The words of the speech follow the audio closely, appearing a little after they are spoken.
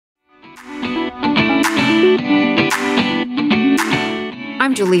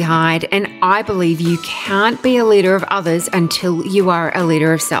I'm Julie Hyde, and I believe you can't be a leader of others until you are a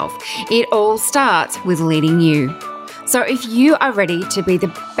leader of self. It all starts with leading you. So if you are ready to be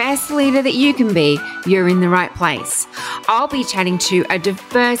the best leader that you can be, you're in the right place. I'll be chatting to a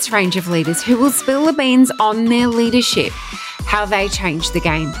diverse range of leaders who will spill the beans on their leadership, how they changed the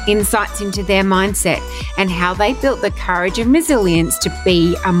game, insights into their mindset, and how they built the courage and resilience to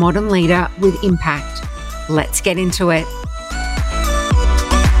be a modern leader with impact. Let's get into it.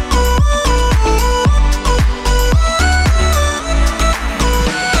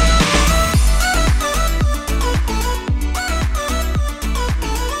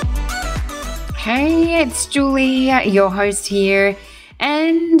 Hey, it's Julie, your host here,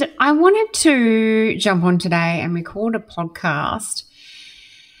 and I wanted to jump on today and record a podcast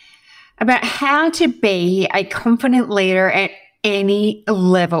about how to be a confident leader at any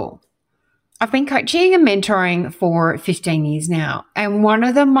level. I've been coaching and mentoring for 15 years now, and one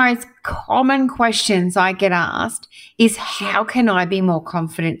of the most common questions I get asked is, how can I be more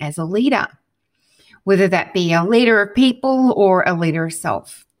confident as a leader? Whether that be a leader of people or a leader of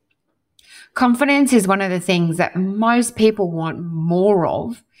self. Confidence is one of the things that most people want more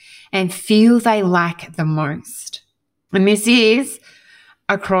of and feel they lack the most. And this is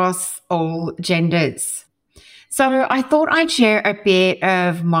across all genders. So I thought I'd share a bit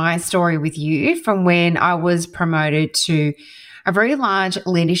of my story with you from when I was promoted to a very large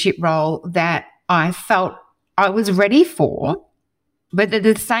leadership role that I felt I was ready for, but at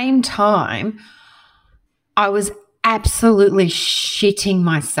the same time, I was absolutely shitting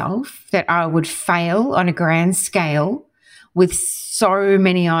myself that I would fail on a grand scale with so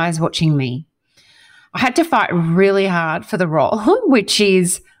many eyes watching me. I had to fight really hard for the role, which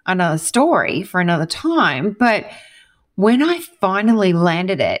is another story for another time. But when I finally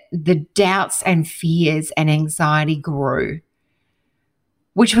landed it, the doubts and fears and anxiety grew,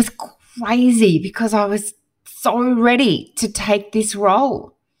 which was crazy because I was so ready to take this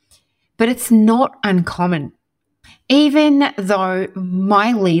role. But it's not uncommon. Even though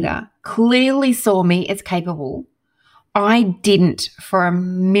my leader clearly saw me as capable, I didn't for a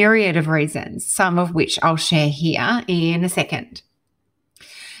myriad of reasons, some of which I'll share here in a second.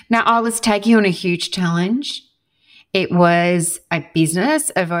 Now, I was taking on a huge challenge. It was a business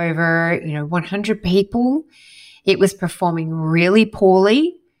of over 100 people. It was performing really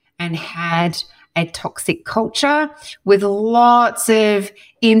poorly and had a toxic culture with lots of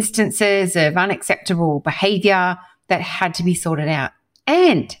instances of unacceptable behavior that had to be sorted out.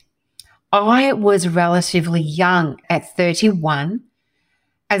 And I was relatively young at 31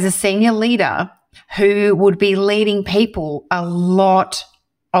 as a senior leader who would be leading people a lot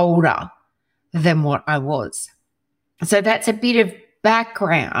older than what I was. So that's a bit of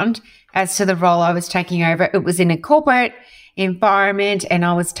background as to the role I was taking over. It was in a corporate environment and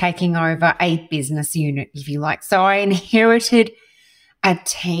I was taking over a business unit, if you like. So I inherited a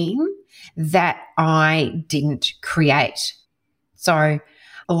team that I didn't create. So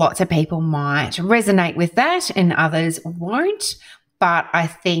lots of people might resonate with that and others won't. But I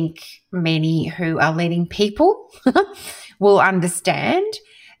think many who are leading people will understand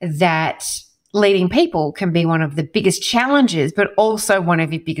that leading people can be one of the biggest challenges, but also one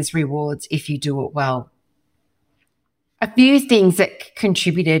of your biggest rewards if you do it well. A few things that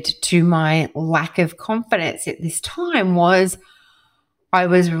contributed to my lack of confidence at this time was I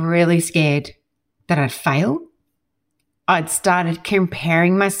was really scared that I'd fail. I'd started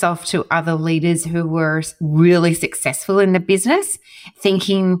comparing myself to other leaders who were really successful in the business,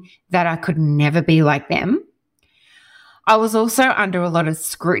 thinking that I could never be like them. I was also under a lot of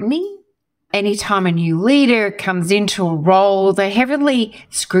scrutiny. Anytime a new leader comes into a role, they're heavily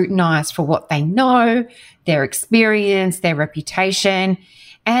scrutinized for what they know, their experience, their reputation,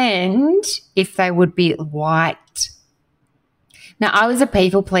 and if they would be liked. Now, I was a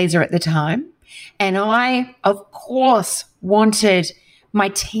people pleaser at the time, and I, of course, wanted my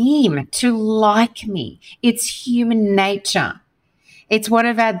team to like me. It's human nature. It's one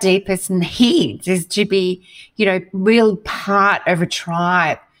of our deepest needs is to be, really part of a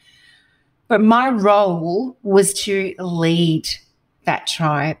tribe. But my role was to lead that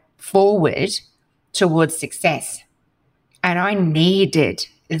tribe forward towards success. And I needed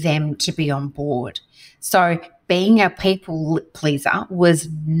them to be on board. So being a people pleaser was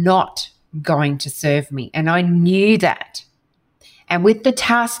not going to serve me. And I knew that. And with the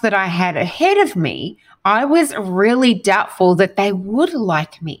task that I had ahead of me, I was really doubtful that they would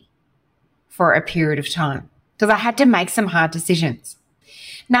like me for a period of time because I had to make some hard decisions.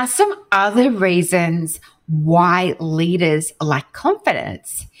 Now, some other reasons why leaders lack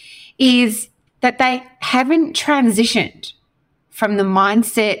confidence is that they haven't transitioned from the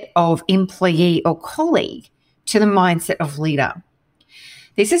mindset of employee or colleague to the mindset of leader.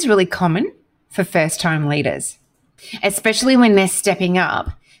 This is really common for first-time leaders, especially when they're stepping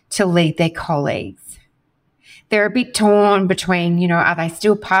up to lead their colleagues. They're a bit torn between, are they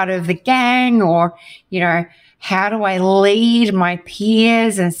still part of the gang, or, how do I lead my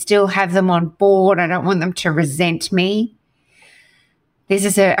peers and still have them on board? I don't want them to resent me. This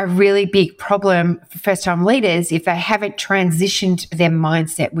is a really big problem for first-time leaders if they haven't transitioned their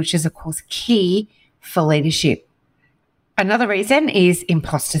mindset, which is, of course, key for leadership. Another reason is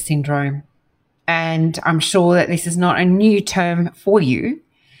imposter syndrome. And I'm sure that this is not a new term for you.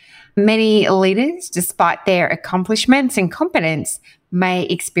 Many leaders, despite their accomplishments and competence, may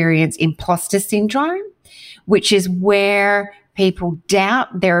experience imposter syndrome, which is where people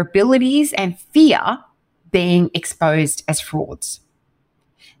doubt their abilities and fear being exposed as frauds.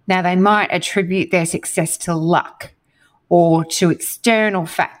 Now, they might attribute their success to luck or to external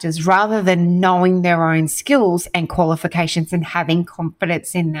factors rather than knowing their own skills and qualifications and having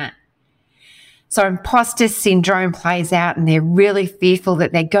confidence in that. So imposter syndrome plays out, and they're really fearful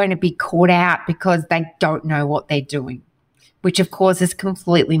that they're going to be caught out because they don't know what they're doing, which of course is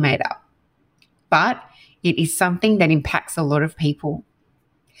completely made up. But it is something that impacts a lot of people.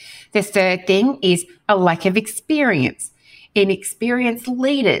 The third thing is a lack of experience. Inexperienced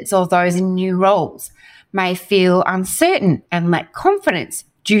leaders or those in new roles may feel uncertain and lack confidence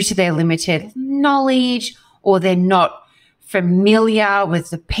due to their limited knowledge, or they're not familiar with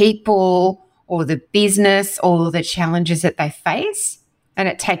the people or the business or the challenges that they face. And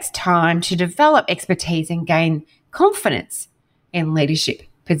it takes time to develop expertise and gain confidence in leadership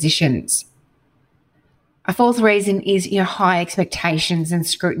positions. A fourth reason is your high expectations and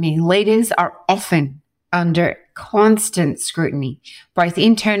scrutiny. Leaders are often under constant scrutiny, both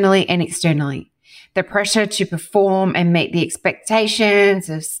internally and externally. The pressure to perform and meet the expectations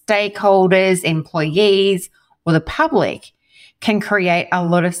of stakeholders, employees, or the public can create a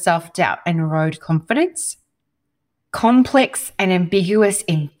lot of self-doubt and erode confidence. Complex and ambiguous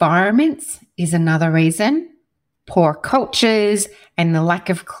environments is another reason. Poor cultures and the lack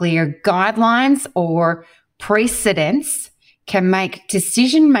of clear guidelines or precedents can make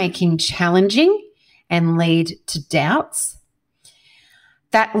decision-making challenging and lead to doubts.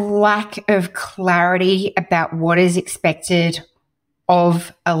 That lack of clarity about what is expected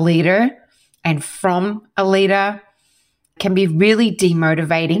of a leader and from a leader can be really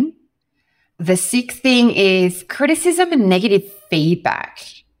demotivating. The sixth thing is criticism and negative feedback.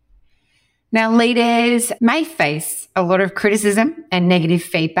 Now, leaders may face a lot of criticism and negative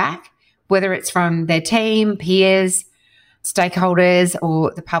feedback, whether it's from their team, peers, stakeholders,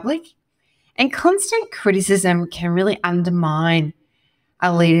 or the public. And constant criticism can really undermine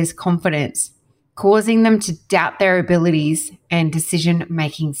a leader's confidence, causing them to doubt their abilities and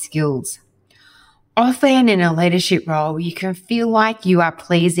decision-making skills. Often in a leadership role, you can feel like you are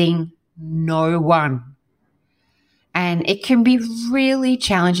pleasing no one. And it can be really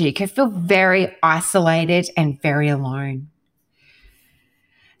challenging. You can feel very isolated and very alone.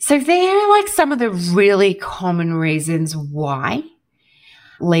 So there are like some of the really common reasons why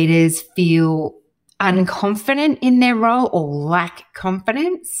leaders feel unconfident in their role or lack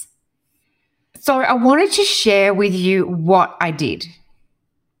confidence. So I wanted to share with you what I did.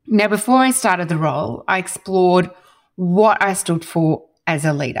 Now, before I started the role, I explored what I stood for as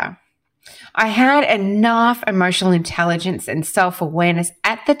a leader. I had enough emotional intelligence and self-awareness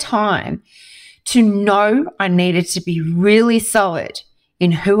at the time to know I needed to be really solid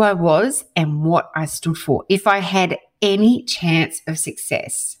in who I was and what I stood for if I had any chance of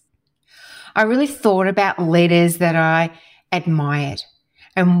success. I really thought about leaders that I admired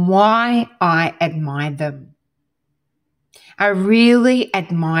and why I admired them. I really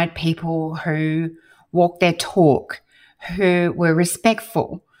admired people who walked their talk, who were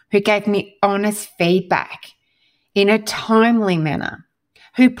respectful, who gave me honest feedback in a timely manner,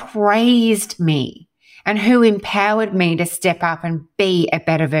 who praised me, and who empowered me to step up and be a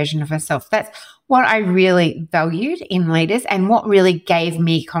better version of myself. That's what I really valued in leaders and what really gave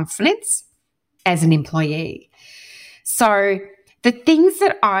me confidence as an employee. So the things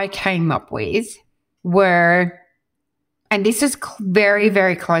that I came up with were, and this is very,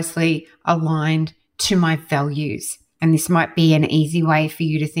 very closely aligned to my values. And this might be an easy way for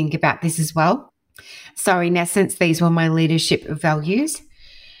you to think about this as well. So in essence, these were my leadership values.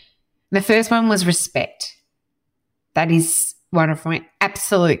 The first one was respect. That is one of my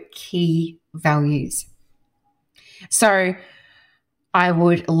absolute key values. So I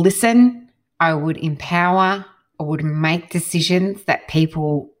would listen, I would empower, I would make decisions that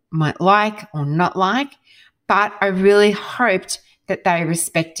people might like or not like, but I really hoped that they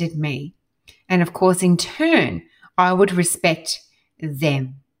respected me. And of course, in turn, I would respect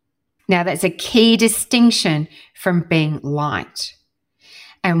them. Now, that's a key distinction from being liked.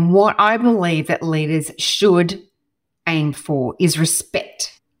 And what I believe that leaders should aim for is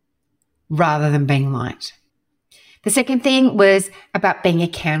respect rather than being liked. The second thing was about being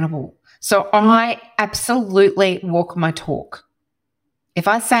accountable. So I absolutely walk my talk. If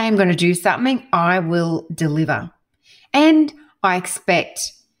I say I'm going to do something, I will deliver. And I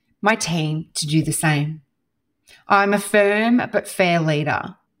expect my team to do the same. I'm a firm but fair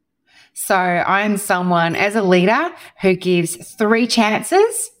leader. So I am someone as a leader who gives 3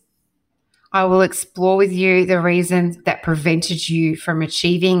 chances. I will explore with you the reasons that prevented you from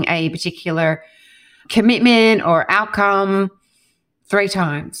achieving a particular commitment or outcome 3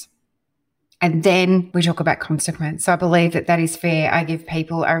 times. And then we talk about consequence. So I believe that is fair. I give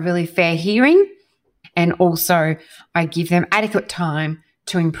people a really fair hearing, and also I give them adequate time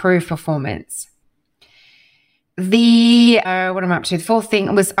to improve performance. What am I up to? The 4th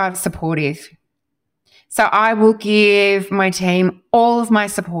thing was I'm supportive. So I will give my team all of my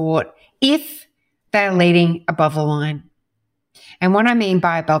support if they're leading above the line. And what I mean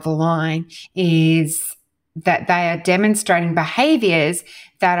by above the line is that they are demonstrating behaviors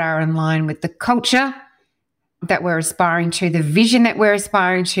that are in line with the culture that we're aspiring to, the vision that we're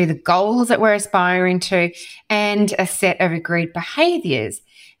aspiring to, the goals that we're aspiring to, and a set of agreed behaviors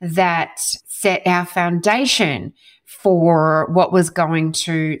that set our foundation for what was going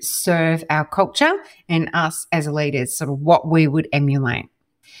to serve our culture and us as leaders, sort of what we would emulate.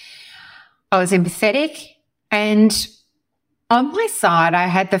 I was empathetic, and on my side, I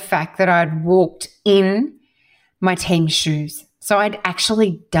had the fact that I'd walked in my team's shoes. So I'd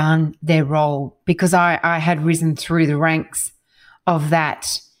actually done their role because I had risen through the ranks of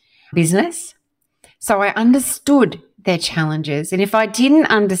that business. So I understood their challenges. And if I didn't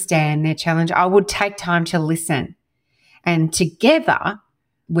understand their challenge, I would take time to listen. And together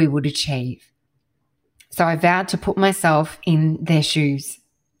we would achieve. So I vowed to put myself in their shoes.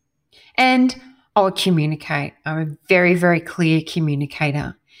 And I would communicate. I'm a very, very clear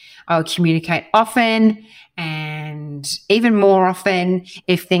communicator. I would communicate often, and even more often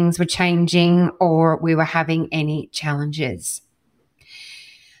if things were changing or we were having any challenges.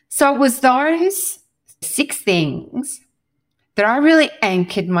 So it was those 6 things that I really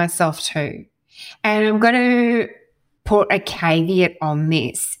anchored myself to. And I'm going to put a caveat on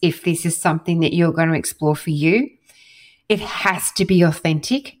this if this is something that you're going to explore for you. It has to be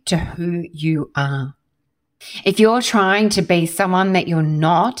authentic to who you are. If you're trying to be someone that you're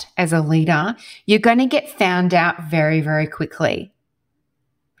not as a leader, you're going to get found out very, very quickly.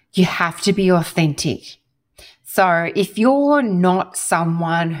 You have to be authentic. So if you're not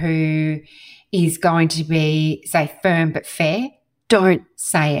someone who is going to be, say, firm but fair, don't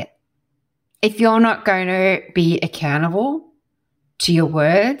say it. If you're not going to be accountable to your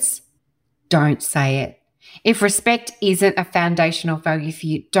words, don't say it. If respect isn't a foundational value for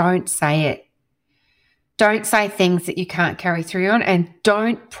you, don't say it. Don't say things that you can't carry through on, and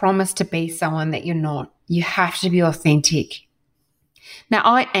don't promise to be someone that you're not. You have to be authentic. Now,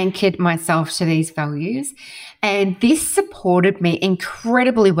 I anchored myself to these values, and this supported me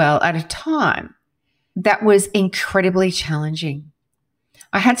incredibly well at a time that was incredibly challenging.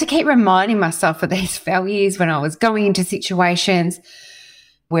 I had to keep reminding myself of these values when I was going into situations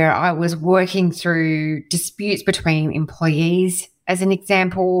where I was working through disputes between employees, as an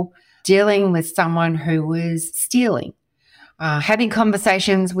example, dealing with someone who was stealing, having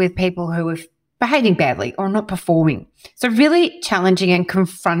conversations with people who were behaving badly or not performing. So really challenging and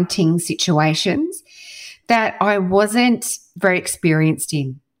confronting situations that I wasn't very experienced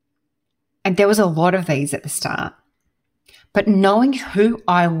in. And there was a lot of these at the start. But knowing who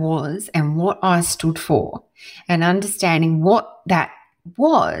I was and what I stood for, and understanding what that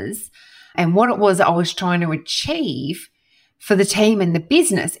was and what it was I was trying to achieve for the team and the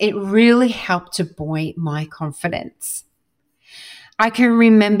business, it really helped to buoy my confidence. I can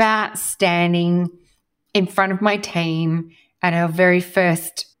remember standing in front of my team at our very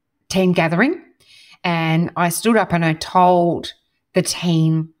first team gathering, and I stood up and I told the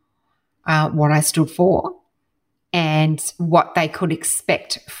team what I stood for and what they could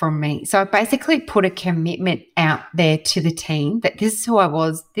expect from me. So I basically put a commitment out there to the team that this is who I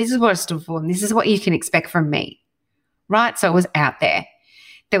was, this is what I stood for, and this is what you can expect from me. Right? So it was out there.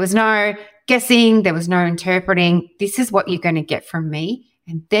 There was no guessing. There was no interpreting. This is what you're going to get from me.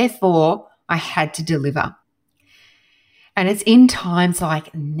 And therefore, I had to deliver. And it's in times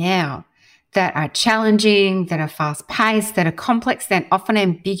like now that are challenging, that are fast-paced, that are complex, that are often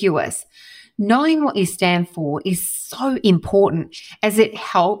ambiguous. knowing what you stand for is so important as it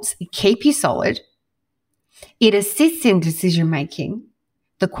helps keep you solid. It assists in decision making,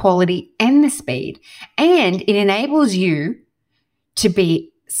 the quality and the speed, and it enables you to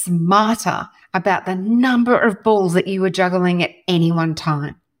be smarter about the number of balls that you are juggling at any one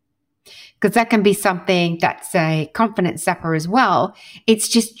time. Because that can be something that's a confidence sapper as well. It's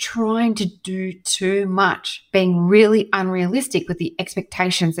just trying to do too much, being really unrealistic with the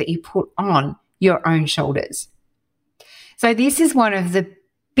expectations that you put on your own shoulders. So this is one of the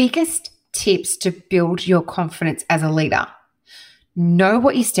biggest tips to build your confidence as a leader. Know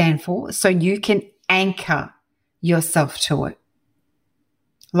what you stand for so you can anchor yourself to it.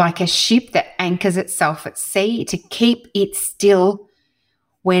 Like a ship that anchors itself at sea to keep it still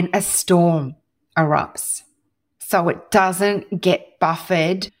when a storm erupts, so it doesn't get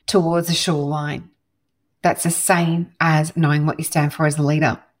buffeted towards the shoreline. That's the same as knowing what you stand for as a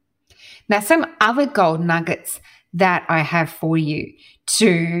leader. Now, some other gold nuggets that I have for you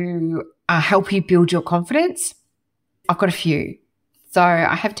to help you build your confidence. I've got a few. So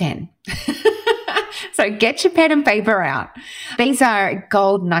I have 10. So get your pen and paper out. These are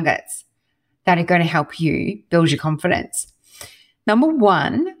gold nuggets that are going to help you build your confidence. Number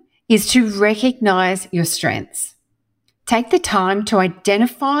 1 is to recognize your strengths. Take the time to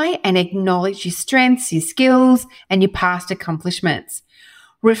identify and acknowledge your strengths, your skills, and your past accomplishments.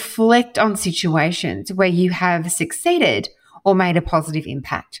 Reflect on situations where you have succeeded or made a positive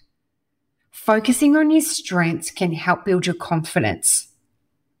impact. Focusing on your strengths can help build your confidence.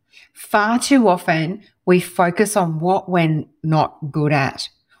 Far too often, we focus on what we're not good at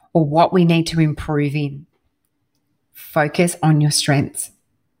or what we need to improve in. Focus on your strengths.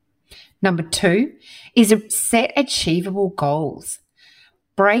 Number 2 is set achievable goals.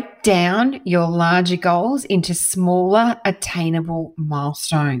 Break down your larger goals into smaller, attainable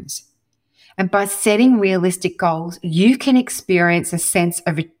milestones. And by setting realistic goals, you can experience a sense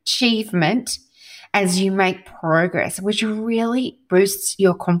of achievement as you make progress, which really boosts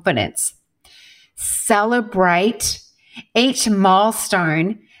your confidence. Celebrate each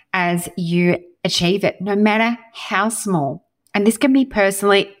milestone as you achieve it, no matter how small. And this can be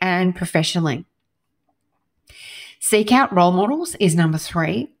personally and professionally. Seek out role models is number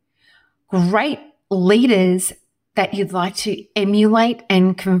 3. Great leaders that you'd like to emulate,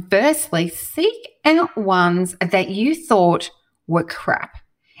 and conversely, seek out ones that you thought were crap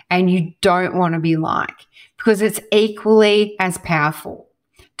and you don't want to be like, because it's equally as powerful.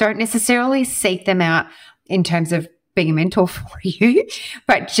 Don't necessarily seek them out in terms of being a mentor for you,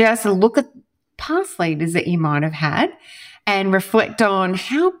 but just look at past leaders that you might have had and reflect on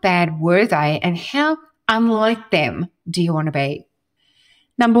how bad were they and how unlike them do you want to be.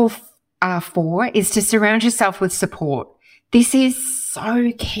 Number 4 is to surround yourself with support. This is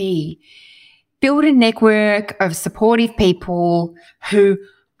so key. Build a network of supportive people who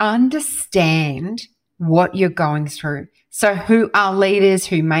understand what you're going through. So who are leaders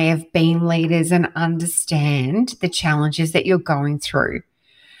who may have been leaders and understand the challenges that you're going through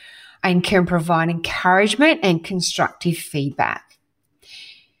and can provide encouragement and constructive feedback.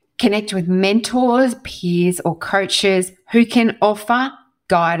 Connect with mentors, peers, or coaches who can offer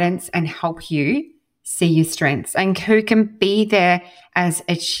guidance and help you see your strengths and who can be there as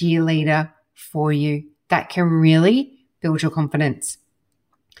a cheerleader for you. That can really build your confidence.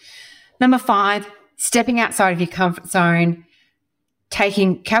 Number 5, stepping outside of your comfort zone,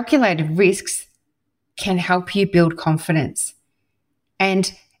 taking calculated risks can help you build confidence.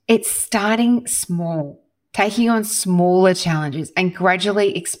 And it's starting small, taking on smaller challenges and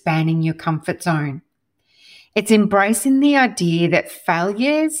gradually expanding your comfort zone. It's embracing the idea that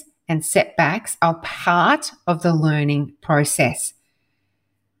failures and setbacks are part of the learning process.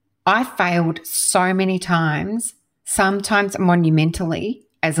 I failed so many times, sometimes monumentally,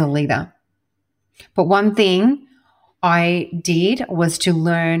 as a leader. But one thing I did was to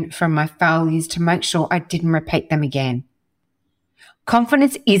learn from my failures to make sure I didn't repeat them again.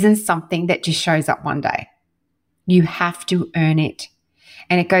 Confidence isn't something that just shows up one day. You have to earn it.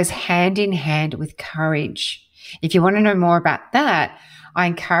 And it goes hand in hand with courage. If you want to know more about that, I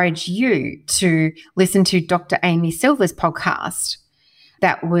encourage you to listen to Dr. Amy Silver's podcast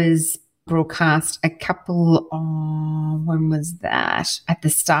that was broadcast when was that? At the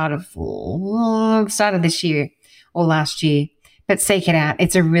start of this year or last year. But seek it out.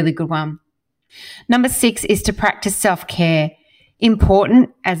 It's a really good one. Number 6 is to practice self-care.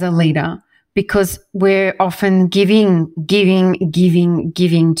 Important as a leader because we're often giving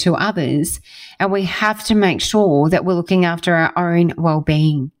to others, and we have to make sure that we're looking after our own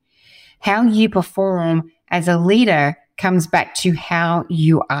well-being. How you perform as a leader comes back to how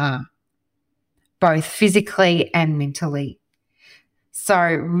you are. both physically and mentally. So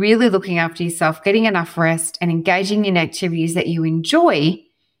really looking after yourself, getting enough rest, and engaging in activities that you enjoy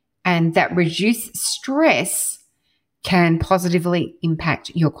and that reduce stress can positively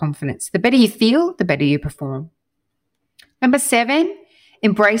impact your confidence. The better you feel, the better you perform. Number 7,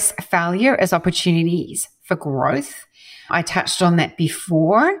 embrace failure as opportunities for growth. I touched on that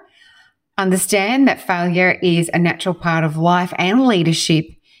before. Understand that failure is a natural part of life and leadership,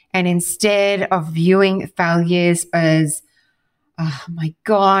 and instead of viewing failures as, oh my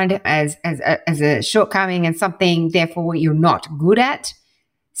God, as a shortcoming and something therefore you're not good at,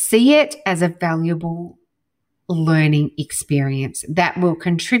 see it as a valuable learning experience that will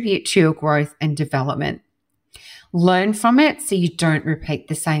contribute to your growth and development. Learn from it so you don't repeat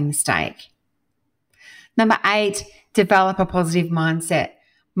the same mistake. Number 8, develop a positive mindset.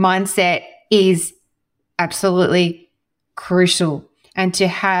 Mindset is absolutely crucial. And to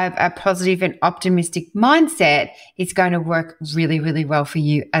have a positive and optimistic mindset is going to work really, really well for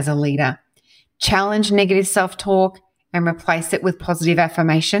you as a leader. Challenge negative self-talk and replace it with positive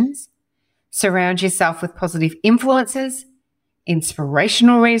affirmations. Surround yourself with positive influences,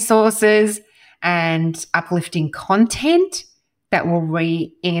 inspirational resources, and uplifting content that will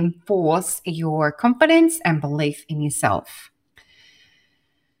reinforce your confidence and belief in yourself.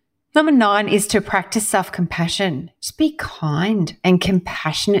 Number 9 is to practice self-compassion. Just be kind and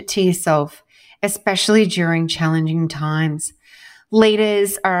compassionate to yourself, especially during challenging times.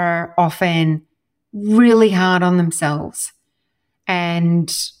 Leaders are often really hard on themselves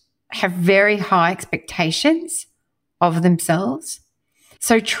and have very high expectations of themselves.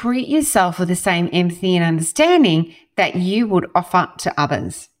 So treat yourself with the same empathy and understanding that you would offer to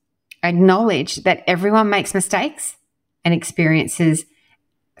others. Acknowledge that everyone makes mistakes and experiences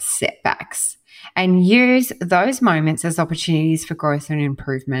setbacks, and use those moments as opportunities for growth and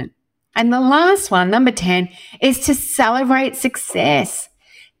improvement. And the last one, number 10, is to celebrate success.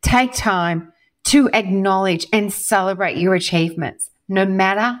 Take time to acknowledge and celebrate your achievements, no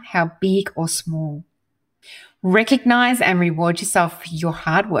matter how big or small. Recognize and reward yourself for your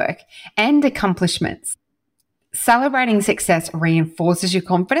hard work and accomplishments. Celebrating success reinforces your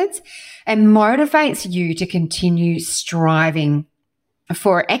confidence and motivates you to continue striving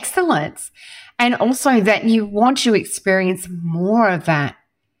for excellence, and also that you want to experience more of that.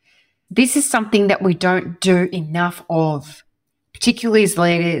 This is something that we don't do enough of, particularly as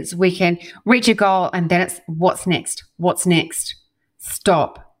leaders. We can reach a goal and then it's what's next? What's next?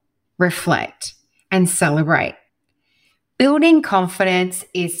 Stop, reflect, and celebrate. Building confidence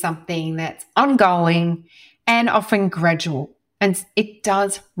is something that's ongoing and often gradual, and it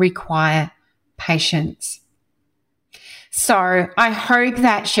does require patience. So I hope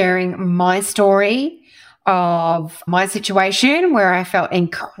that sharing my story of my situation where I felt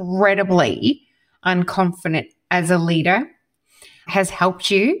incredibly unconfident as a leader has helped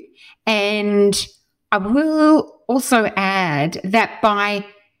you. And I will also add that by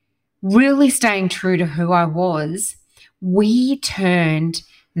really staying true to who I was, we turned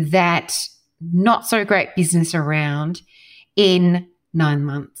that not so great business around in 9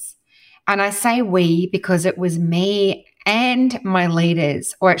 months. And I say we because it was me and my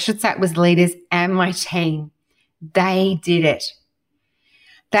leaders, or I should say it was leaders and my team. They did it.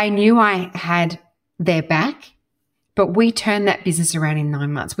 They knew I had their back, but we turned that business around in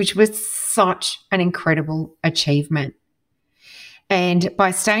 9 months, which was such an incredible achievement. And by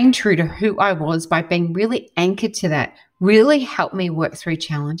staying true to who I was, by being really anchored to that, really helped me work through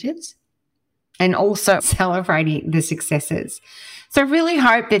challenges and also celebrating the successes. So I really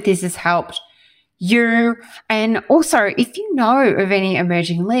hope that this has helped you. And also, if you know of any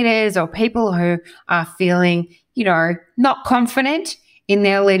emerging leaders or people who are feeling, not confident in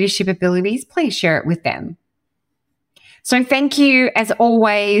their leadership abilities, please share it with them. So thank you, as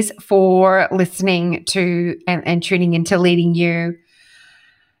always, for listening to and tuning into Leading You.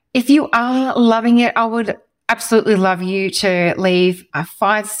 If you are loving it, I would absolutely love you to leave a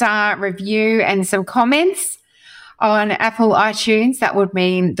 5-star review and some comments on Apple iTunes. That would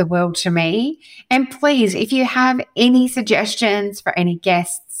mean the world to me. And please, if you have any suggestions for any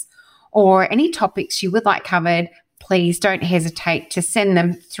guests or any topics you would like covered, please don't hesitate to send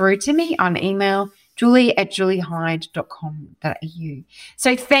them through to me on email, julie@juliehyde.com.au.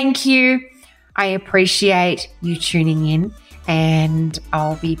 So thank you. I appreciate you tuning in, and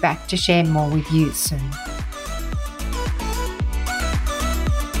I'll be back to share more with you soon.